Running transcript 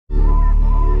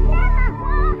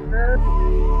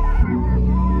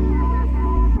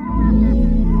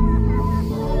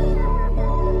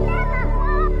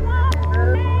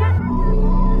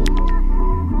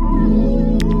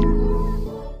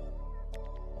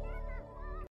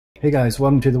Hey guys,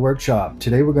 welcome to the workshop.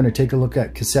 Today we're going to take a look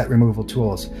at cassette removal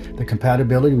tools, the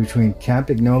compatibility between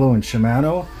Campagnolo and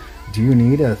Shimano. Do you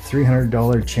need a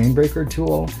 $300 chain breaker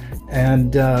tool?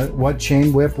 And what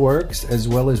chain whip works, as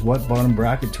well as what bottom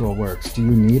bracket tool works. Do you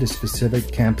need a specific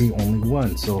campy only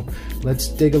one? So let's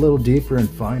dig a little deeper and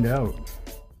find out.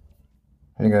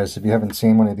 Hey guys, if you haven't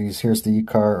seen one of these, here's the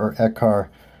Ekar or Ekar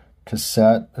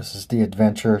cassette. This is the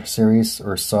Adventure series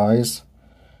or size.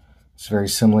 It's very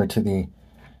similar to the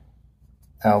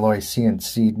alloy C and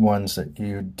seed ones that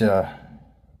you'd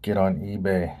get on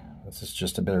eBay. This is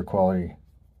just a better quality.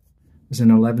 There's an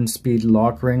 11-speed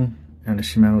lock ring and a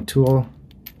Shimano tool.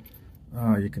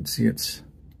 You can see it's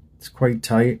quite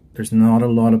tight. There's not a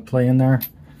lot of play in there.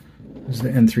 There's the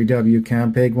N3W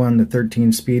Campag one, the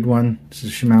 13-speed one. This is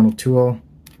a Shimano tool.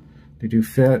 They do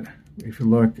fit. If you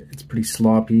look, it's pretty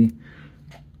sloppy.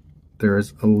 There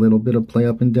is a little bit of play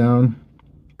up and down.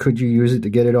 Could you use it to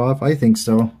get it off? I think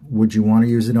so. Would you want to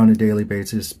use it on a daily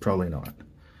basis? Probably not.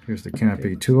 Here's the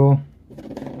campy tool.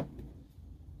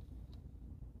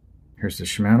 Here's the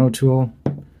Shimano tool.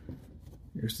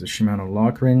 Here's the Shimano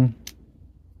lock ring.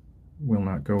 Will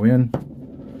not go in.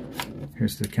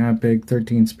 Here's the Campag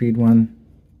 13-speed one.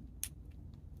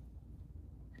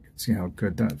 You can see how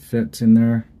good that fits in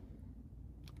there.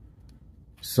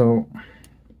 So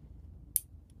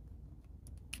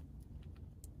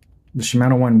the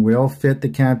Shimano one will fit the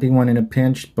campy one in a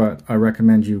pinch, but I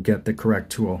recommend you get the correct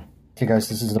tool. Okay guys,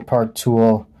 this is the Park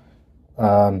tool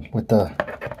with the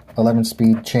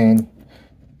 11-speed chain.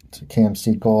 It's a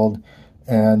KMC Gold,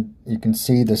 and you can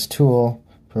see this tool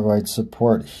provides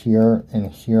support here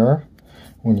and here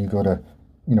when you go to,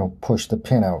 push the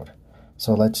pin out.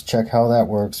 So let's check how that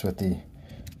works with the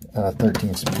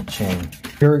 13-speed chain.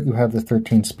 Here you have the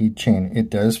 13-speed chain. It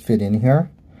does fit in here,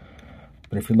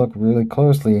 but if you look really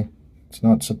closely, it's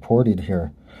not supported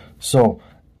here. So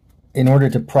in order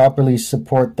to properly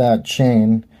support that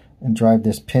chain and drive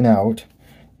this pin out,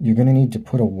 you're going to need to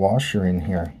put a washer in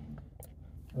here.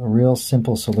 A real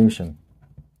simple solution.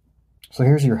 So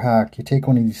here's your hack. You take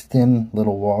one of these thin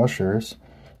little washers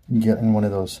you get in one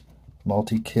of those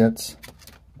multi-kits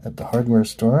at the hardware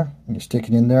store, and you stick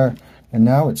it in there, and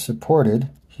now it's supported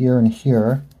here and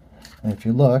here. And if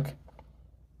you look,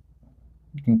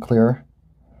 you can clear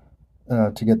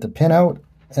to get the pin out,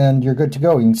 and you're good to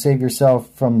go. You can save yourself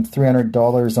from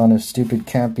 $300 on a stupid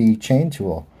campy chain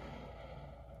tool.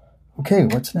 Okay,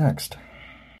 what's next?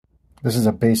 This is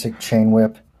a basic chain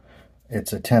whip.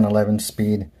 It's a 10-11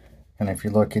 speed, and if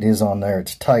you look, it is on there.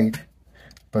 It's tight,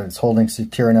 but it's holding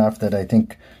secure enough that I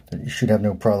think that you should have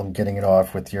no problem getting it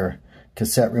off with your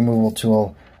cassette removal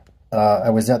tool. I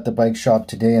was at the bike shop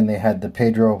today, and they had the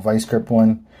Pedro vice grip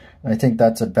one, and I think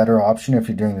that's a better option if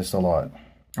you're doing this a lot.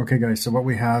 Okay guys, so what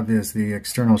we have is the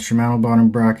external Shimano bottom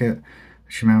bracket,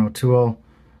 Shimano tool,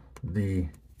 the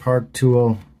Park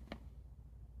tool,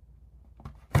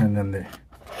 and then the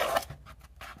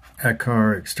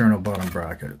Ekar external bottom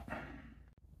bracket.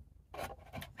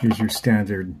 Here's your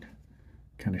standard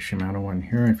kind of Shimano one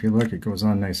here. If you look, it goes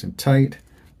on nice and tight.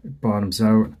 It bottoms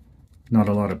out. Not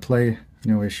a lot of play,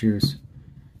 no issues.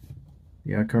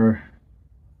 The Ekar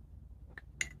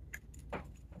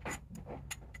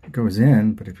goes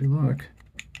in, but if you look,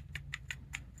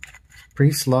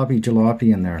 pretty sloppy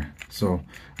jalopy in there. So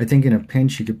I think in a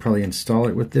pinch you could probably install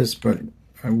it with this, but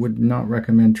I would not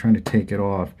recommend trying to take it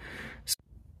off.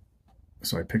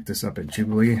 So I picked this up at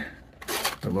Jubilee,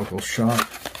 the local shop,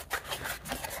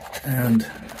 and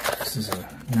this is a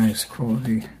nice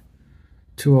quality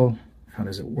tool. How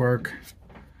does it work?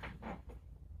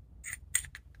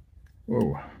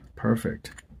 Whoa,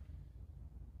 perfect.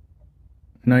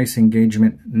 Nice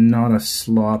engagement, not a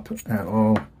slop at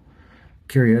all.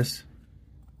 Curious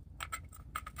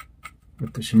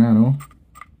with the Shimano.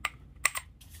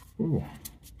 Ooh,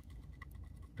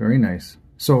 very nice.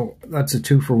 So that's a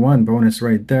 2-for-1 bonus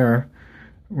right there.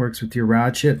 Works with your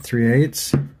ratchet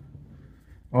 3/8.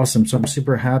 Awesome. So I'm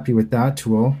super happy with that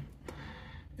tool.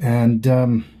 And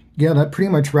yeah, that pretty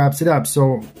much wraps it up.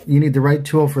 So you need the right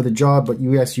tool for the job, but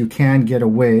yes, you can get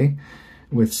away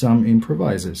with some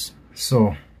improvises.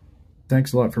 So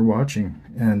thanks a lot for watching,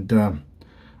 and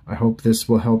I hope this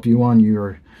will help you on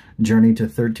your journey to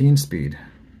 13 speed.